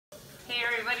Hey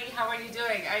everybody, how are you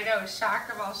doing? I know, shock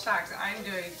of all shocks, I'm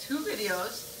doing 2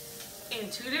 videos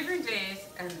in 2 different days,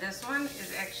 and this one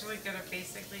is actually going to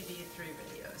basically be 3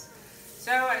 videos.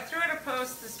 So I threw out a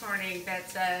post this morning that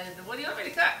said, what do you want me to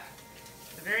cook?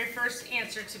 The very first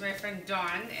answer to my friend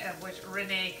Dawn, of which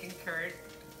Renee concurred,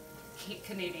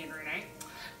 Canadian Renee,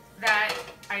 that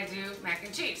I do mac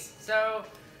and cheese. So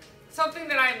something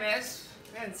that I miss,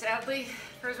 and sadly,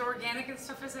 for as organic and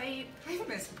stuff as I eat, I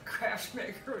miss Kraft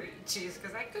macaroni and cheese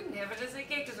because I couldn't have it as a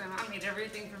kid because my mom made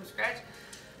everything from scratch.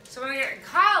 So when I got in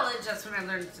college, that's when I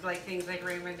learned to like things like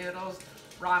ramen noodles,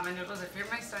 ramen noodles. If you're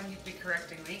my son, you'd be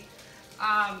correcting me.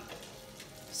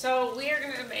 So we are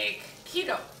going to make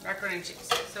keto macaroni and cheese.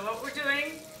 So what we're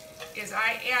doing is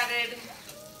I added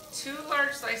 2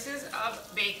 large slices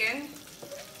of bacon.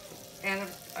 And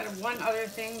one other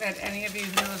thing that any of you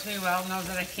who knows me well knows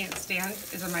that I can't stand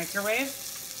is a microwave.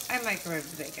 I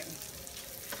microwaved the bacon.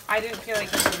 I didn't feel like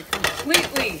it was a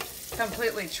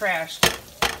completely trashed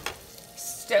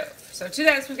stove. So to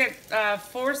that, we got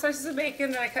 4 slices of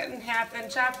bacon that I cut in half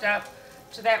and chopped up.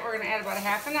 To that, we're going to add about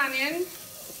 ½ an onion.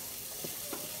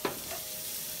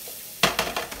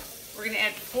 We're going to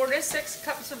add 4 to 6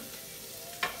 cups of,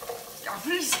 I'm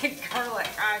going to say garlic,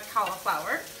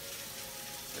 cauliflower.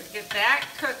 So get that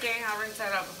cooking. I'll rinse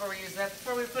that out before we use that,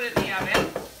 before we put it in the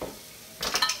oven.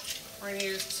 We're going to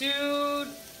use 2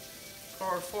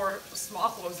 or 4 small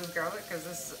cloves of garlic because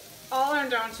this is all I'm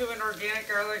down to. And organic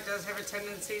garlic does have a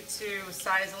tendency to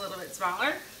size a little bit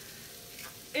smaller.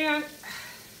 And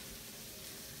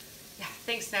yeah,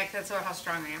 thanks Nick, that's about how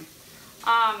strong I am.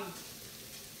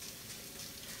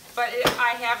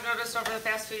 I have noticed over the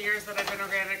past few years that I've been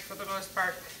organic for the most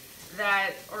part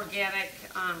that organic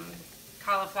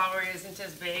cauliflower isn't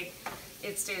as big.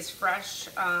 It stays fresh,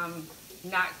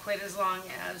 not quite as long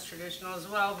as traditional as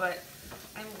well, but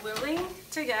I'm willing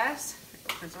to guess,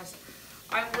 that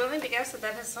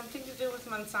that has something to do with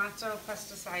Monsanto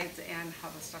pesticides and how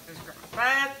the stuff is grown.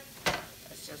 But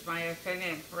that's just my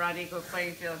opinion. We're on equal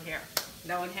playing field here.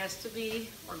 No one has to be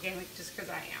organic just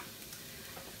because I am.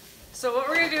 So what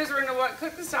we're going to do is we're going to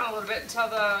cook this down a little bit until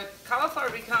the cauliflower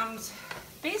becomes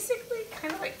basically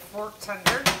kind of like fork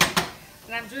tender.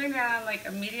 And I'm doing that on like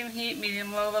a medium heat,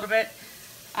 medium low a little bit.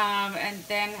 And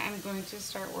then I'm going to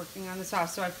start working on the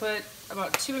sauce. So I put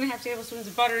about 2½ tablespoons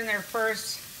of butter in there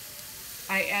first.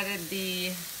 I added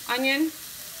the onion,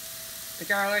 the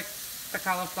garlic, the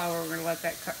cauliflower. We're going to let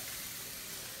that cook.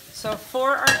 So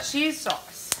for our cheese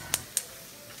sauce,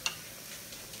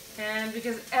 and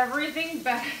because everything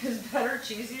is better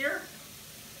cheesier,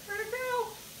 where'd it go?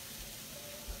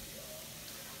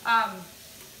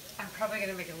 I'm probably going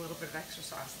to make a little bit of extra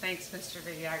sauce. Thanks, Mr.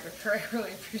 Videographer. I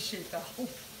really appreciate the help.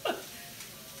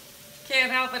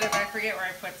 Can't help it if I forget where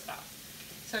I put stuff.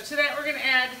 So to that, we're going to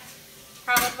add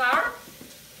cauliflower.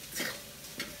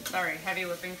 Sorry, heavy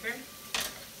whipping cream.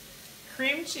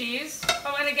 Cream cheese.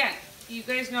 Oh, and again, you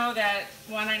guys know that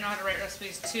 1, I know how to write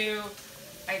recipes. 2,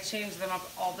 I change them up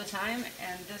all the time.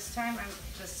 And this time,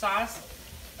 the sauce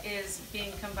is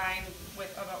being combined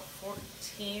with about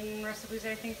 14 recipes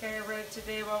I think I read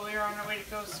today while we were on our way to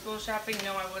go school shopping.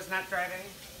 No, I was not driving.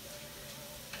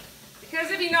 Because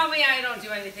if you know me, I don't do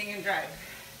anything and drive.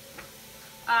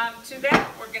 To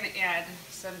that, we're going to add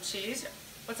some cheese.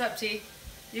 What's up, T?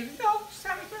 You can go. Just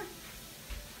have it here.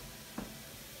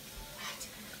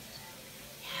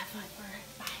 Have fun for it.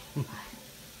 Bye.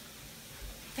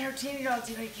 Bye. 13-year-olds,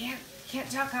 you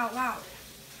can't talk out loud.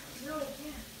 No, you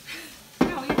can't.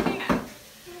 No, you can't.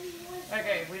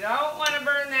 Okay, we don't want to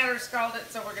burn that or scald it,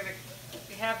 so we're going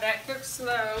to have that cook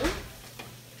slow.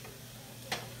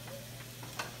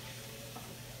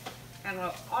 And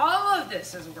while all of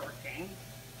this is working,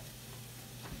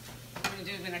 I'm going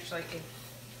to do actually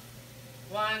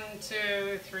 1,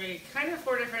 2, 3, kind of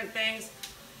 4 different things.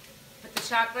 But the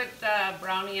chocolate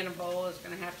brownie in a bowl is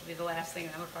going to have to be the last thing.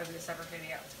 That'll probably be a separate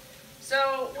video.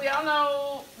 So we all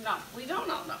know, no, we don't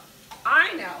all know.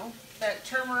 I know that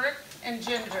turmeric and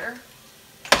ginger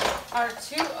are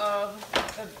 2 of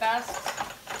the best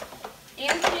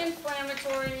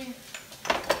anti-inflammatory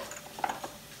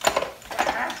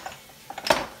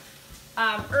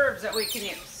herbs that we can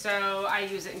use. So I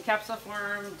use it in capsule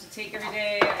form to take every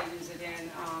day. I use it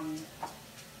in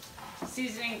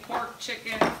seasoning pork,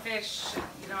 chicken, fish.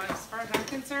 You know, as far as I'm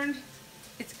concerned,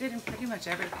 it's good in pretty much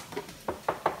everything.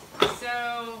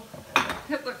 So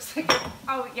it looks like,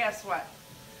 oh, guess what?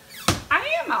 I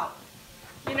am out.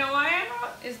 You know why I'm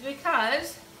out? Is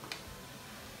because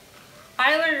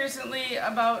I learned recently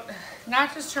about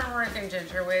not just turmeric and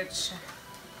ginger, which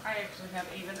I actually have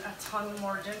even a ton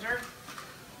more ginger,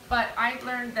 but I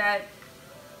learned that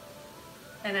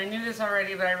and I knew this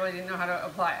already, but I really didn't know how to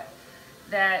apply it,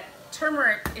 that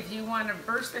turmeric, if you want to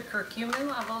burst the curcumin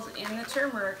levels in the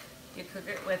turmeric, you cook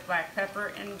it with black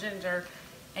pepper and ginger,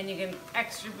 and you get an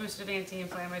extra boost of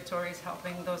anti-inflammatories,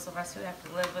 helping those of us who have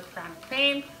to live with chronic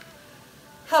pain.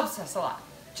 Helps us a lot.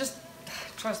 Just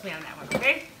trust me on that one,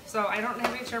 okay? So I don't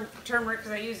have any turmeric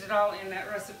because I used it all in that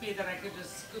recipe that I could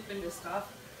just scoop into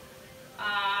stuff.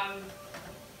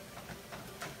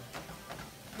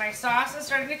 My sauce is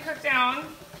starting to cook down,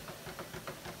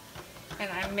 and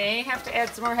I may have to add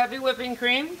some more heavy whipping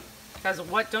cream, because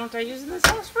what don't I use in the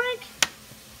sauce, Frank?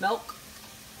 Milk.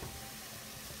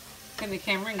 Can the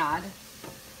camera nod?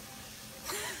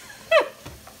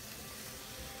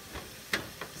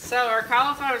 So our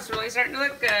cauliflower is really starting to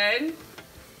look good.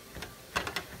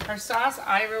 Our sauce,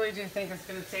 I really do think it's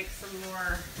going to take some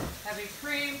more heavy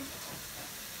cream.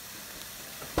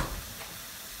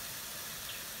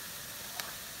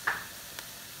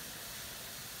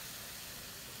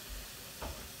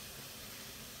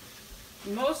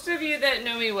 Most of you that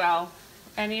know me well,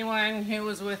 anyone who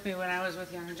was with me when I was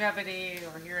with Longevity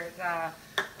or here at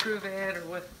Prove It or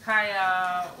with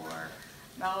Kaya or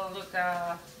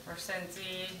Melaleuca or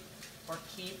Sensi or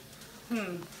Keep,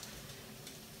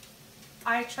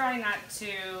 I try not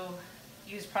to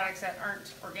use products that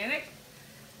aren't organic.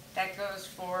 That goes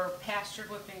for pastured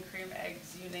whipping cream,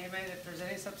 eggs, you name it. If there's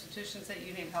any substitutions that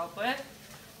you need help with,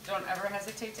 don't ever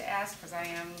hesitate to ask, because I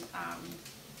am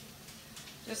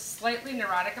just slightly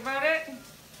neurotic about it.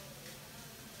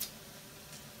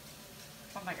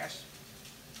 Oh my gosh,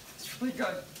 it's really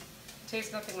good.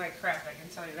 Tastes nothing like crap, I can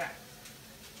tell you that.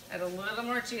 Add a little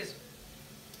more cheese.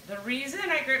 The reason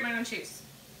I grate my own cheese,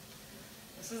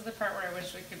 this is the part where I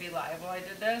wish we could be live while I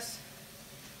did this.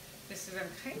 This is, I'm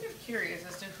kind of curious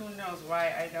as to who knows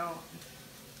why I don't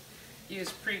use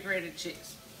pre-grated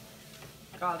cheese.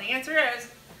 Well, the answer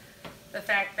is the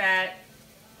fact that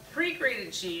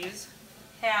pre-grated cheese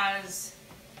has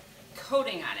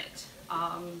coating on it.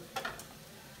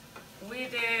 We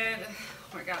did,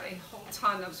 oh my god, a whole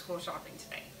ton of school shopping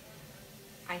today.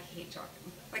 I hate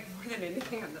shopping, like more than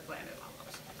anything on the planet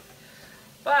almost.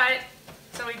 But,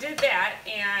 so we did that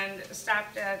and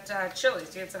stopped at Chili's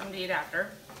to get something to eat after,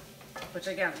 which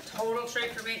again, total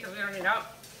treat for me because we don't eat out.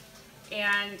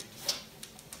 And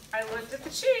I looked at the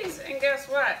cheese and guess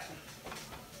what?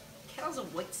 It has a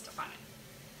white stuff on it.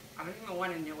 I don't even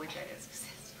want to know what that is because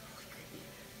that's really creepy.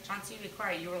 Chauncey, be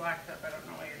quiet. You were locked up. I don't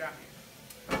know why you're down here.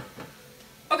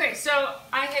 Okay, so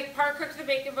I had par-cooked the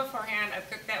bacon beforehand. I've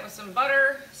cooked that with some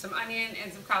butter, some onion,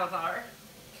 and some cauliflower.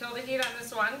 Kill the heat on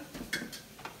this one.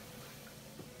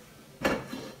 I'm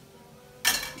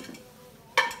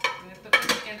going to put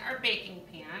this in our baking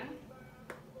pan.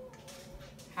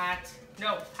 Hot.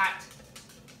 No, hot.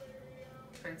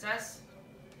 Princess,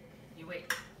 you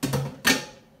wait.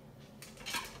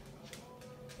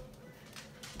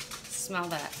 Smell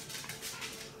that.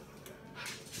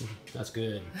 That's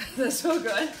good. That's so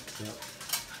good. Yep.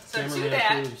 So Cameraman to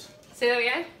that, approves. say that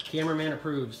again? Cameraman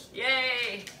approves.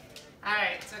 Yay!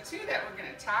 Alright, so to that we're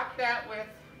going to top that with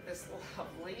this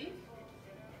lovely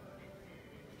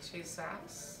cheese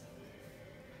sauce.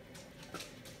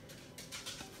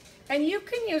 And you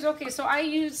can use, okay, so I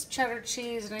use cheddar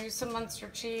cheese and I use some Munster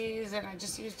cheese and I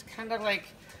just used kind of like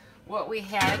what we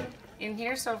had in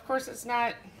here. So of course it's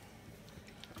not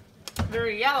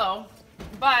very yellow,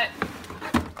 but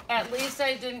at least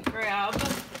I didn't grab,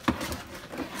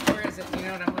 where is it? You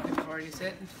know what I'm looking for, you see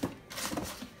it?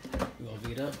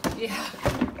 Velveeta? Yeah.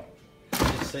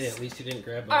 Just say, at least you didn't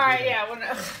grab Velveeta. Alright,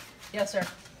 yeah. Yes, sir.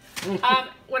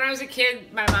 When I was a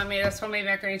kid, my mom made us homemade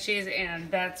macaroni and cheese,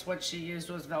 and that's what she used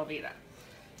was Velveeta.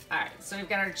 Alright, so we've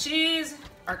got our cheese,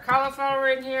 our cauliflower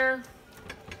in here.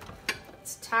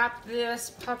 Let's top this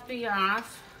puppy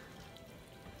off.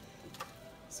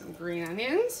 Some green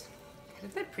onions.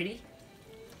 Isn't that pretty?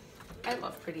 I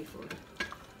love pretty food.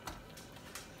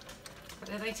 But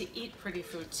I like to eat pretty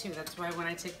food too. That's why when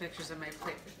I take pictures of my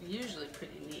plate, it's usually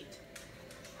pretty neat.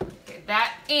 Okay,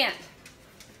 that, and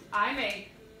I made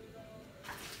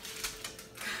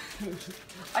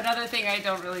another thing I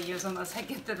don't really use unless I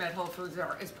get them at Whole Foods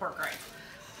is pork rinds.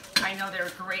 I know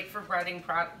they're great for breading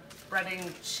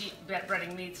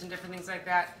meats and different things like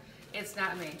that. It's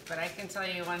not me, but I can tell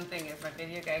you one thing. If my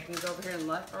video guy can go over here and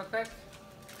look real quick.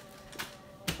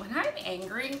 When I'm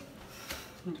angry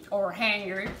or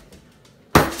hangry,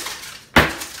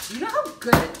 you know how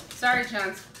good, sorry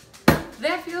Chance,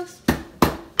 that feels?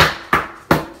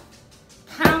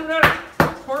 Pound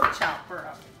of pork chop or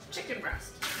a chicken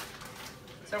breast.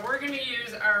 So we're going to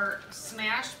use our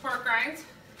smashed pork rinds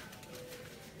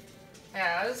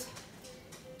as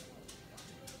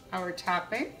our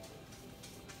topping.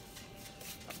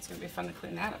 gonna be fun to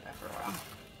clean that up after a while.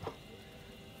 A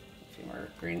few more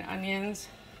green onions.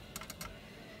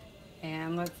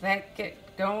 And let that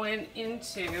get going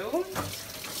into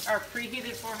our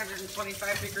preheated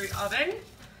 425-degree oven.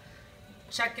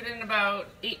 Check it in about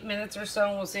 8 minutes or so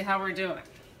and we'll see how we're doing.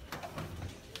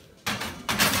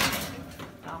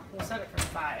 Well, we'll set it for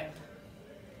 5.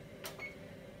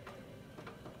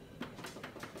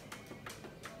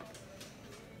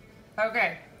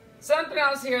 Okay, something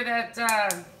else here that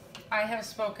I have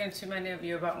spoken to many of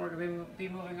you about, and we're going to be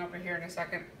moving over here in a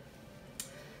second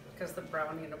because the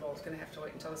brownie in the bowl is going to have to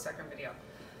wait until the second video.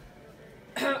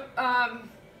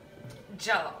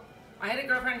 Jello. I had a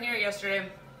girlfriend here yesterday.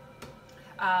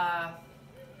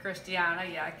 Christiana,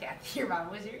 yeah, Kathy, your mom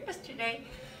was here yesterday.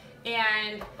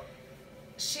 And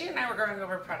she and I were going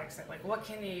over products like what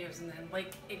can you use? And then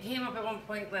like it came up at one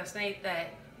point last night that,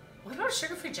 what about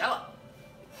sugar-free Jello?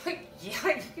 Like,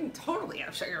 yeah, you can totally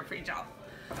have sugar-free Jello.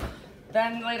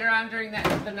 Then later on during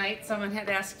the night, someone had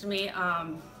asked me,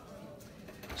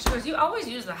 she goes, you always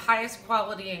use the highest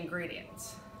quality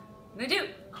ingredients. And I do.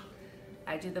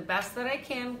 I do the best that I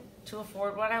can to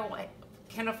afford what I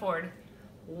can afford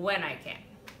when I can.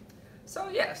 So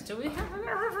yes, do we have in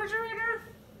our refrigerator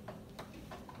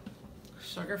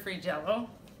sugar-free Jello?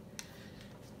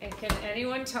 And can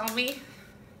anyone tell me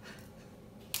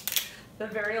the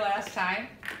very last time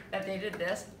that they did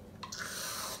this?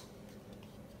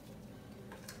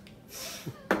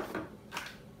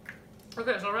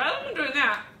 Okay, so rather than doing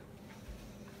that,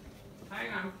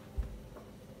 hang on.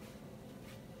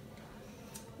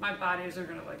 My body isn't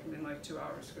gonna like me in like 2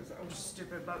 hours because I was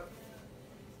stupid, but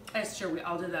it's true, we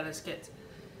all did that as kids.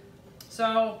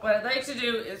 So what I'd like to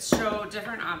do is show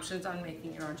different options on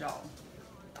making your own Jello.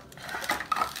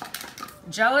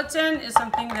 Gelatin is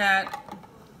something that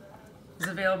is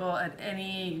available at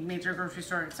any major grocery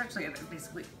store. It's actually at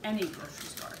basically any grocery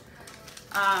store.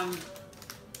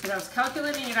 And I was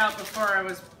calculating it out before I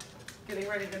was getting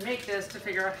ready to make this to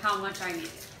figure out how much I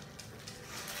needed.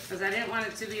 Because I didn't want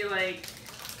it to be like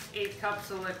 8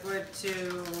 cups of liquid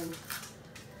to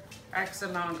X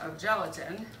amount of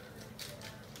gelatin.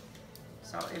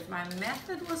 So if my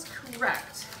method was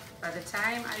correct, by the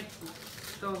time I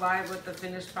go live with the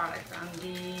finished product on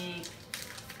the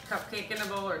cupcake in a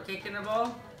bowl or cake in a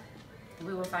bowl,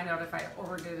 we will find out if I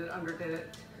overdid it, underdid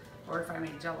it, or if I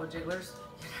made Jello jigglers.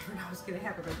 You never know what's gonna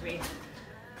happen with me.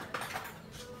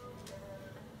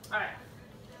 All right,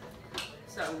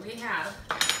 so we have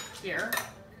here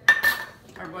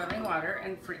our boiling water,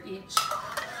 and for each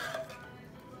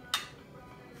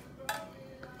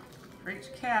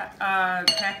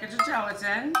package of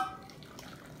gelatin,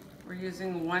 we're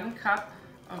using 1 cup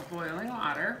of boiling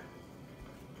water.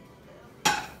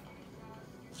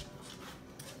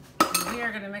 And we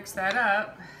are going to mix that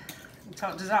up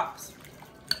until it dissolves.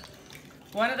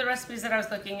 One of the recipes that I was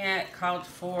looking at called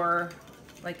for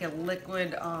like a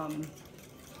liquid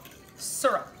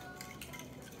syrup.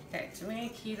 Okay, to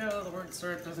me, keto, the word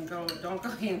syrup don't go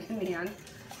hand in hand.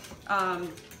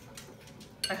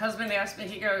 My husband asked me,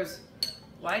 he goes,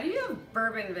 why do you have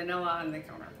bourbon vanilla on the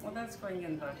counter? Well, that's going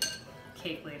in the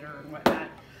cake later and whatnot.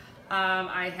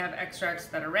 I have extracts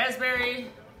that are raspberry,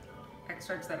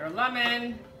 extracts that are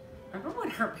lemon. Remember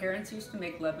when our parents used to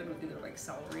make lemon with either like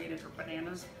celery or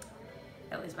bananas?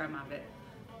 At least my mom did.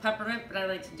 Peppermint, but I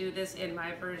like to do this in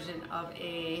my version of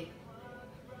it's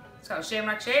called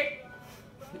Shamrock Shake.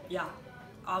 Yeah,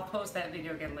 I'll post that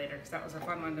video again later because that was a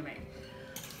fun one to make.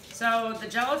 So the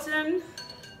gelatin,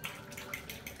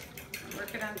 I'm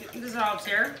working on getting dissolved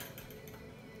here.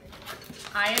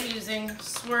 I am using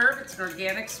Swerve, it's an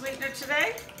organic sweetener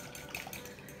today.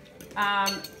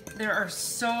 There are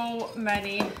so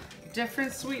many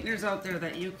different sweeteners out there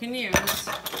that you can use,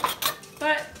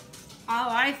 but all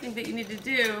I think that you need to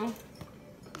do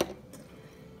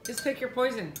is pick your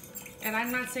poison. And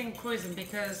I'm not saying poison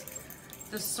because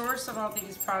the source of all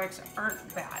these products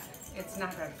aren't bad. It's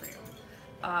not bad for you.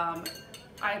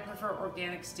 I prefer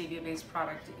organic stevia-based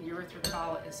product.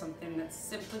 Erythritol is something that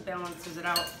simply balances it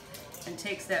out and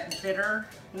takes that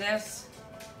bitterness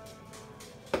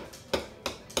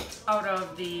out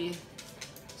of the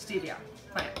stevia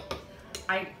plant.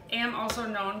 I am also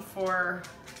known for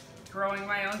growing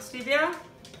my own stevia,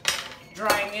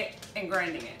 drying it, and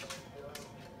grinding it.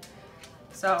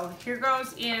 So here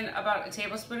goes in about 1.5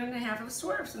 tablespoons of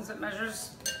Swerve since it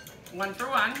measures 1 for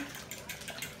 1.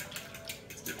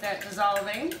 Let's get that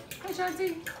dissolving. Hi,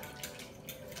 Chauncey.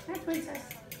 Hi, princess.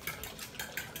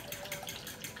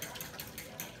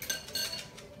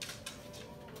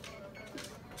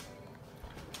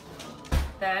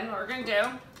 Then what we're gonna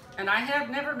do, and I have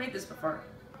never made this before.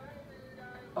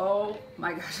 Oh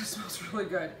my gosh, it smells really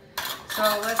good. So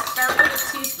let's start with a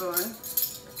teaspoon.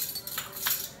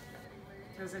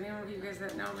 Because any of you guys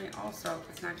that know me also,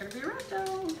 it's not going to be red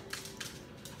though. Let's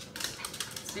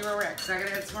see where we're at, because I got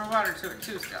to add some more water to it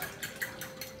too still.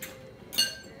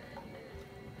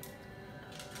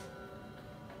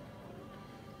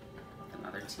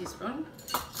 Another teaspoon.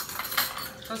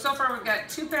 So far we've got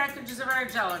 2 packages of our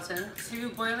gelatin, 2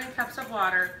 boiling cups of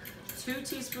water, 2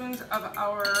 teaspoons of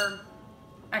our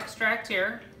extract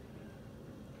here.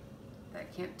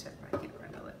 That can't tip, I can't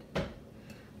handle it.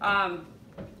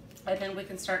 And then we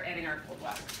can start adding our cold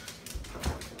water.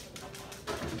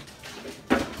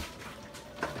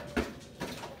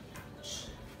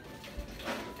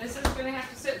 This is going to have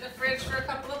to sit in the fridge for a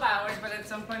couple of hours, but at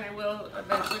some point I will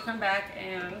eventually come back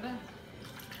and...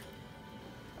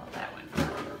 Oh, that one.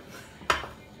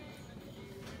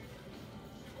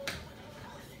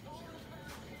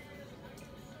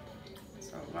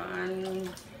 So 1,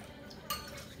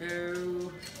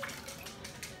 2,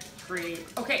 3.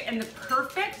 Okay, and the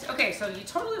perfect, okay, so you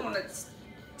totally want to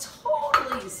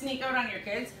totally sneak out on your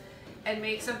kids and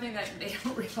make something that they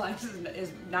don't realize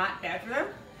is not bad for them.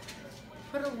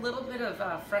 Put a little bit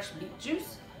of fresh beet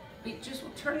juice. Beet juice will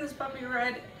turn this puppy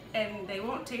red and they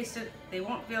won't taste it, they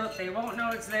won't feel it, they won't know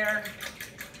it's there,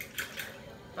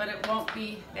 but it won't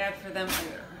be bad for them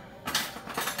either.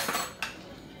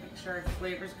 Make sure our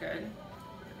flavor's good.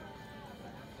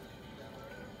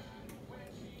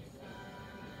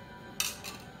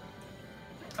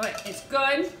 Okay, it's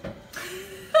good.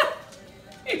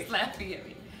 He's laughing at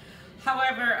me.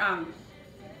 However,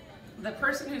 the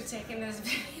person who's taking this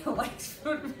video likes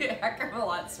food to be a heck of a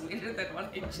lot sweeter than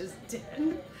what I just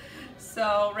did.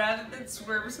 So rather than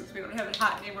swerve, since we don't have it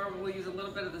hot anymore, we'll use a little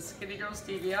bit of the Skinny Girl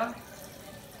Stevia.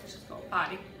 Let's just go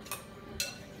potty.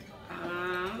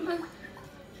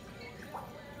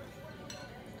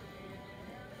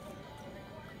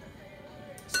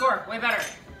 Score, way better.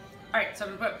 All right, so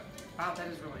I'm gonna put, wow, that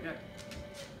is really good.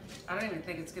 I don't even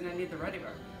think it's gonna need the ready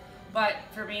rub. But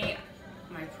for me,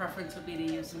 my preference would be to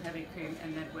use some heavy cream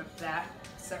and then whip that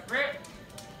separate.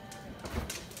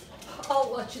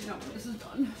 I'll let you know when this is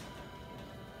done.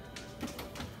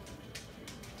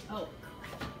 Oh,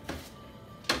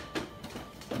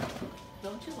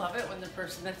 don't you love it when the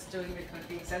person that's doing the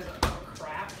cooking says, oh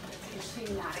crap? It's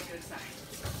usually not a good sign.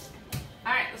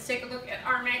 All right, let's take a look at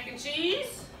our mac and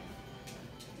cheese.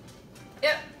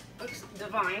 Yep, looks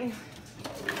divine.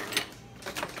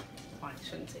 Well, I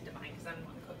shouldn't say divine because I'm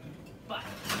not cooking, but.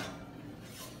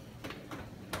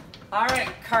 All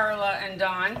right, Carla and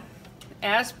Dawn,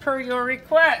 as per your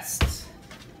request,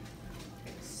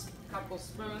 a couple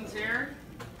spoons here.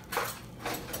 All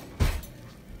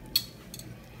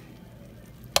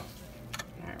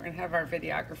right, we're gonna have our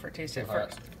videographer taste it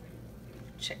first.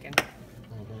 Chicken.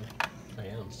 I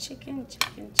am. Chicken,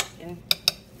 chicken, chicken.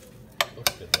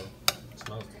 Looks good though. It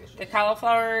smells delicious. The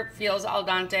cauliflower feels al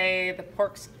dente. The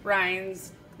pork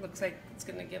rinds looks like it's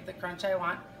gonna give the crunch I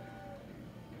want.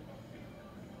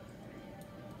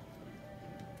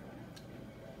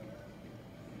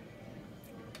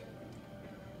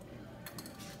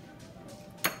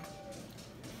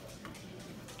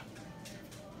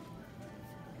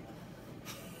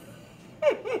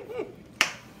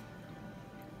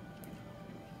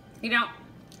 You know,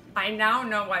 I now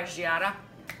know why Giada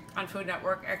on Food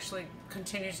Network actually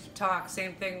continues to talk.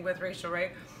 Same thing with Rachel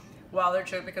Ray while they're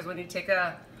chewing, because when you take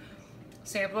a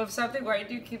sample of something, why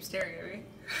do you keep staring at me?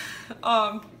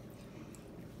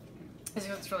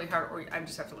 It's really hard, or I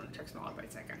just have to learn to take smaller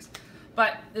bites, I guess.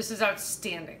 But this is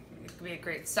outstanding. It could be a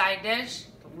great side dish.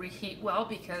 It'll reheat well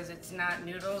because it's not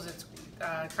noodles, it's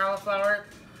cauliflower.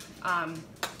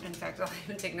 In fact, I'll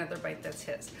even take another bite that's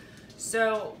his.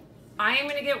 So I am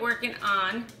going to get working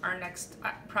on our next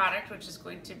product, which is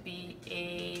going to be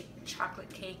a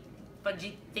chocolate cake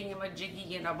fudgy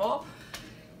thingamajiggy in a bowl.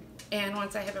 And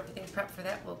once I have everything prepped for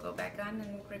that, we'll go back on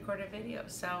and record a video.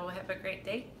 So have a great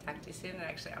day. Talk to you soon. And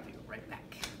actually, I'll be right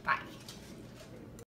back. Bye.